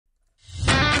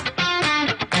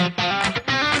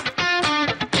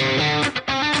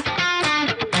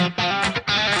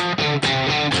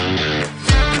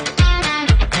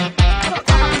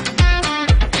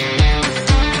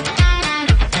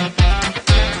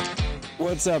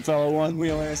What's up, fellow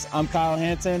one-wheelers? I'm Kyle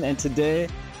Hansen, and today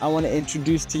I want to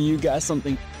introduce to you guys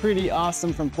something pretty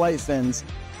awesome from FlightFins,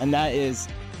 and that is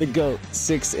the GOAT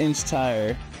 6-inch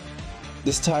tire.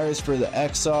 This tire is for the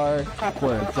XR,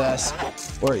 or a Vest,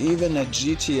 or even a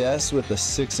GTS with a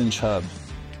 6-inch hub.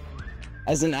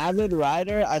 As an avid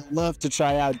rider, I'd love to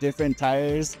try out different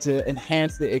tires to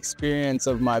enhance the experience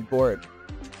of my board,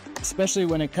 especially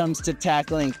when it comes to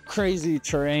tackling crazy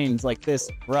terrains like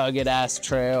this rugged-ass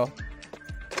trail.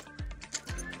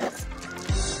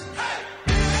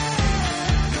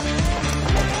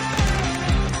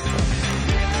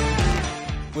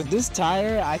 With this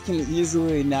tire, I can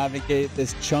easily navigate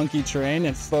this chunky terrain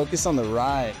and focus on the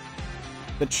ride.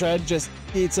 The tread just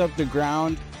eats up the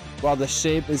ground, while the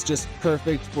shape is just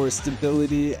perfect for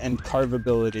stability and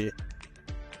carvability.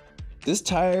 This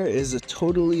tire is a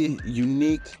totally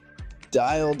unique,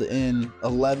 dialed-in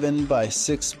 11 by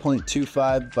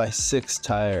 6.25 by 6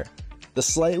 tire. The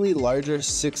slightly larger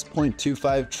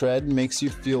 6.25 tread makes you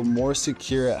feel more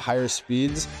secure at higher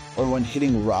speeds or when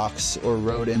hitting rocks or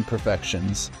road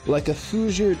imperfections. Like a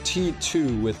Hoosier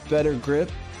T2 with better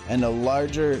grip and a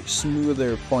larger,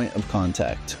 smoother point of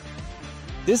contact.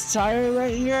 This tire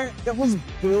right here, it was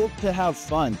built to have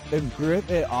fun. The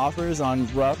grip it offers on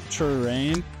rough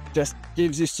terrain just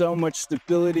gives you so much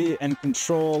stability and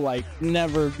control like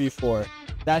never before.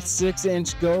 That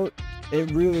 6-inch GOAT, it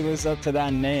really lives up to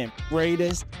that name.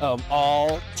 Greatest of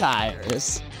all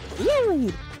tires.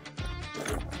 Woo!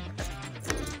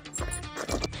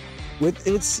 With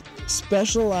its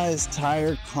specialized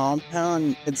tire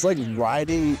compound, it's like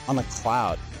riding on a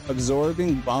cloud,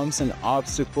 absorbing bumps and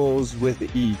obstacles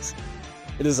with ease.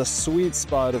 It is a sweet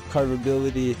spot of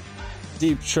carvability,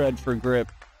 deep tread for grip,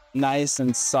 nice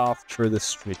and soft for the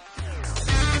street.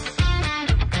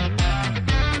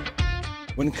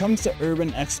 When it comes to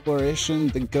urban exploration,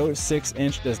 the GOAT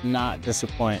 6-inch does not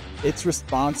disappoint. Its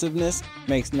responsiveness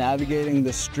makes navigating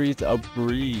the streets a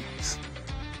breeze.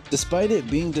 Despite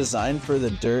it being designed for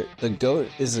the dirt, the GOAT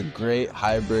is a great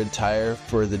hybrid tire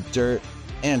for the dirt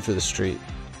and for the street.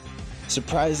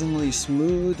 Surprisingly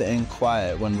smooth and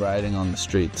quiet when riding on the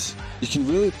streets. You can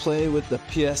really play with the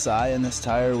PSI in this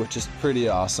tire, which is pretty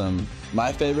awesome.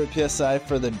 My favorite PSI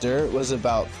for the dirt was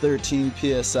about 13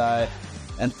 PSI,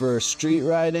 and for street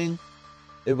riding,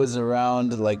 it was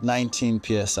around like 19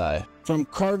 PSI. From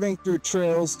carving through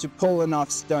trails to pulling off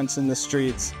stunts in the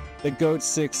streets, the GOAT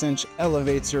 6-inch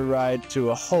elevates your ride to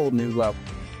a whole new level.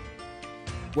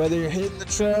 Whether you're hitting the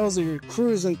trails or you're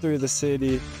cruising through the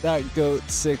city, that GOAT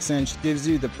 6-inch gives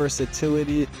you the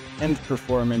versatility and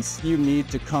performance you need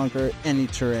to conquer any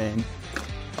terrain.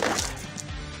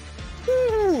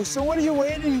 Woo! So what are you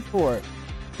waiting for?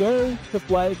 Go to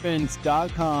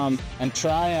FlightFins.com and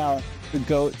try out the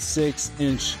GOAT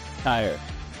 6-inch tire.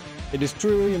 It is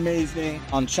truly amazing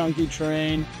on chunky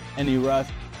terrain, any rough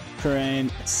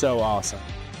terrain. It's so awesome.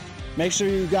 Make sure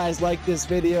you guys like this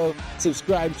video,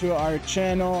 subscribe to our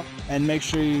channel, and make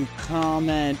sure you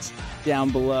comment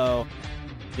down below,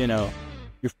 you know,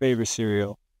 your favorite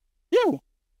cereal.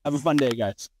 Have a fun day,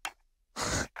 guys.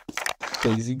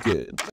 Crazy good.